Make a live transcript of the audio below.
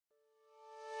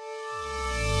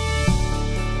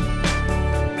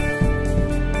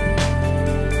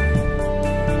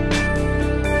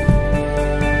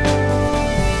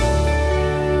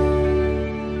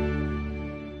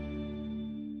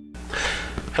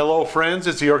Hello friends,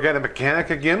 it's the Organic Mechanic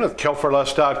again with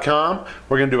KillForLess.com.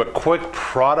 We're going to do a quick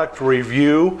product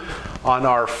review on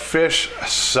our fish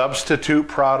substitute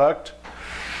product.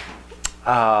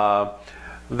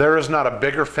 There is not a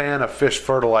bigger fan of fish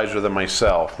fertilizer than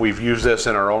myself. We've used this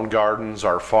in our own gardens,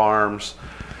 our farms,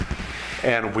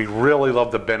 and we really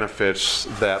love the benefits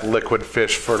that liquid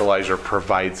fish fertilizer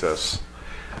provides us.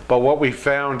 But what we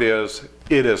found is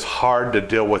it is hard to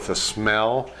deal with the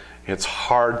smell. It's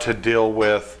hard to deal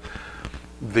with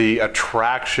the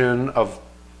attraction of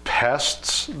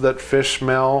pests that fish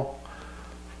smell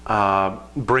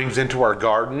brings into our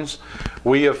gardens.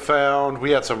 We have found,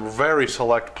 we had some very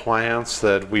select plants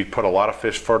that we put a lot of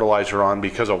fish fertilizer on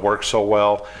because it works so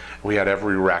well. We had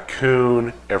every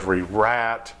raccoon, every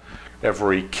rat,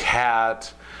 every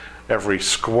cat, every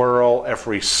squirrel,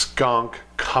 every skunk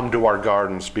come to our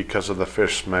gardens because of the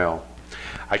fish smell.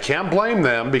 I can't blame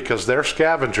them because they're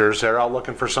scavengers. They're out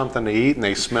looking for something to eat and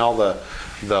they smell the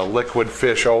liquid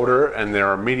fish odor and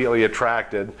they're immediately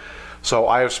attracted. So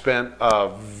I have spent a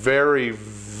very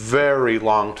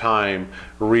long time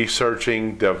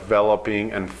researching,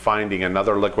 developing, and finding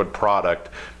another liquid product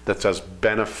that's as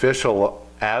beneficial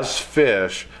as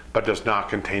fish but does not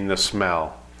contain the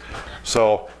smell.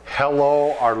 So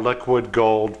hello, our Liquid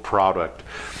Gold product.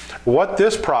 What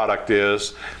this product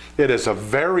is, it is a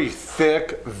very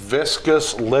thick,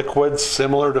 viscous liquid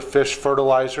similar to fish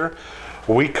fertilizer.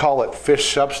 We call it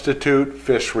fish substitute,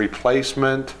 fish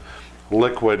replacement,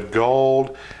 liquid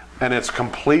gold, and it's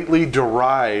completely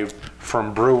derived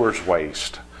from brewer's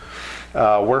waste.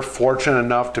 We're fortunate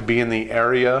enough to be in the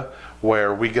area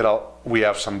where we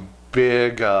have some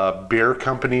big beer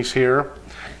companies here,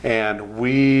 and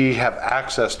we have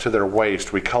access to their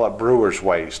waste. We call it brewer's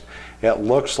waste. It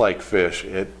looks like fish.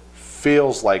 It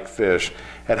feels like fish.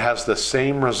 It has the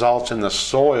same results in the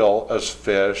soil as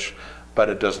fish, but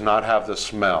it does not have the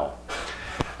smell.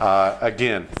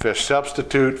 Again, fish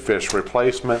substitute, fish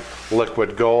replacement,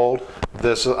 liquid gold.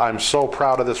 I'm so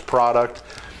proud of this product.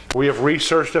 We have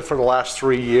researched it for the last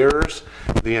 3 years.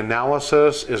 The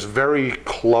analysis is very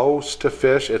close to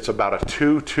fish. It's about a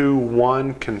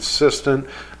 2-to-1 consistent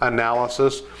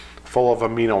analysis, full of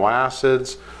amino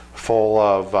acids, full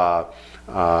of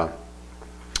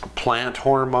plant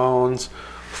hormones,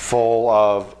 full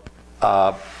of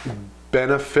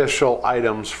beneficial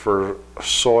items for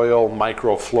soil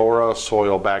microflora,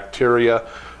 soil bacteria.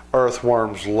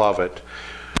 Earthworms love it.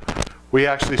 We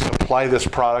actually supply this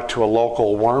product to a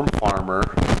local worm farmer,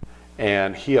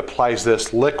 and he applies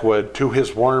this liquid to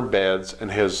his worm beds, and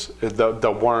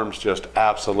the worms just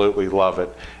absolutely love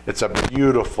it. It's a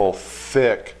beautiful,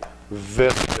 thick,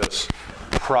 viscous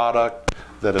product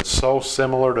that is so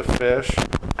similar to fish.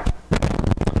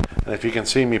 And if you can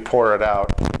see me pour it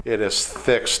out, it is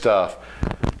thick stuff.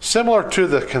 Similar to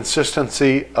the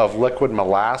consistency of liquid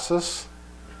molasses,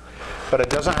 but it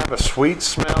doesn't have a sweet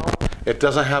smell. It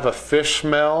doesn't have a fish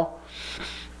smell.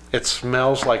 It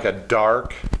smells like a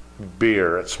dark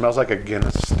beer. It smells like a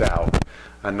Guinness stout.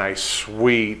 A nice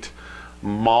sweet,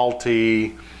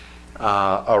 malty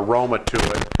aroma to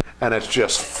it. And it's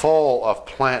just full of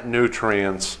plant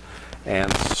nutrients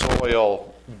and soil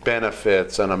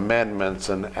benefits and amendments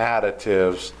and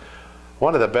additives.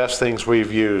 One of the best things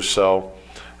we've used. So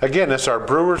again, it's our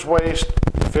brewer's waste,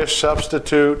 fish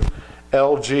substitute,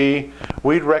 LG.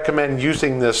 We'd recommend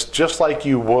using this just like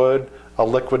you would a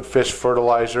liquid fish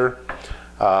fertilizer.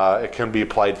 It can be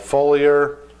applied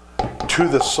foliar to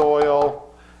the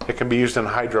soil. It can be used in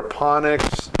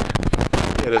hydroponics.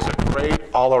 It is a great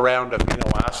all-around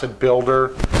amino acid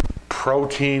builder,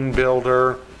 protein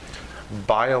builder,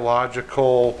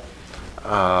 biological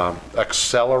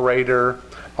accelerator.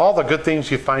 All the good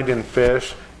things you find in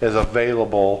fish is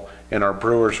available in our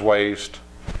brewer's waste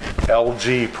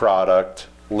LG product,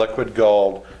 liquid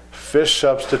gold, fish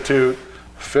substitute,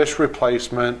 fish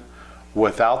replacement,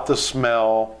 without the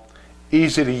smell,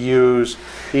 easy to use,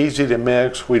 easy to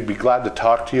mix. We'd be glad to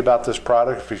talk to you about this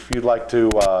product. If you'd like to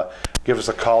give us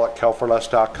a call at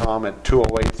KillForLess.com at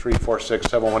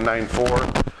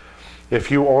 208-346-7194. If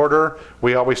you order,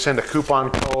 we always send a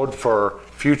coupon code for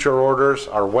future orders.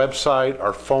 Our website,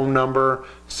 our phone number,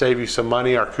 save you some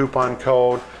money, our coupon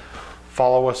code.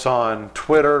 Follow us on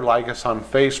Twitter, like us on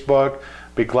Facebook.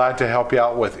 Be glad to help you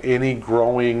out with any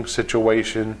growing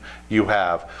situation you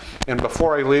have. And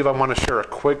before I leave, I want to share a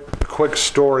quick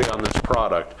story on this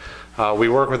product. We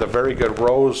work with a very good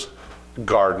rose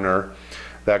gardener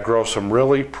that grows some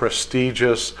really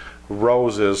prestigious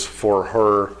roses for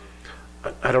her,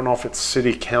 I don't know if it's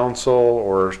city council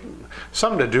or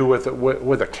something to do with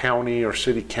a county or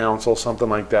city council, something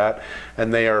like that.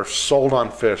 And they are sold on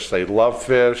fish. They love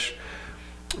fish.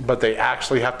 but they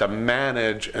actually have to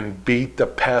manage and beat the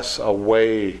pests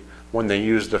away when they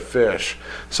use the fish.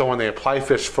 So when they apply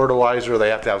fish fertilizer, they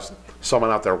have to have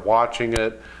someone out there watching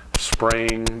it,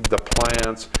 spraying the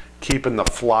plants, keeping the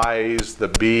flies, the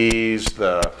bees,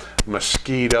 the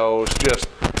mosquitoes, just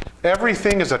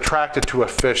everything is attracted to a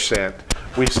fish scent.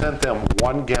 We sent them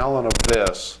 1 gallon of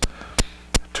this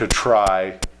to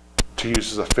try to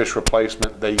use as a fish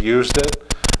replacement. They used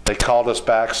it. They called us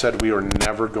back, said we were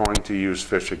never going to use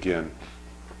fish again.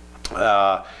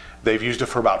 They've used it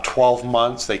for about 12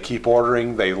 months. They keep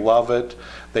ordering. They love it.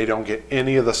 They don't get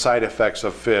any of the side effects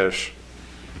of fish.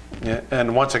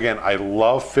 And once again, I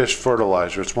love fish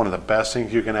fertilizer. It's one of the best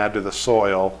things you can add to the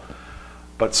soil.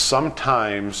 But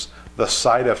sometimes the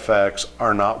side effects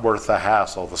are not worth the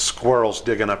hassle. The squirrels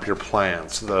digging up your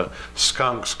plants, the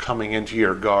skunks coming into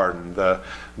your garden, the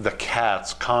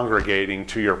cats congregating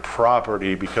to your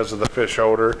property because of the fish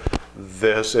odor.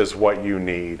 This is what you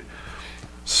need.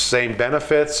 Same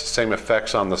benefits, same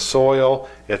effects on the soil.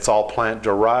 It's all plant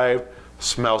derived.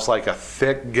 Smells like a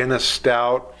thick Guinness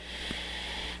stout.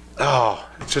 Oh,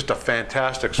 it's just a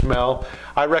fantastic smell.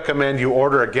 I recommend you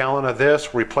order a gallon of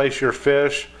this, replace your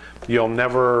fish. You'll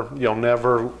never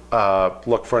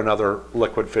look for another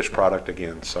liquid fish product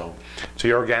again. So,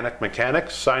 your organic mechanic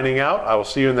signing out. I will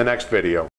see you in the next video.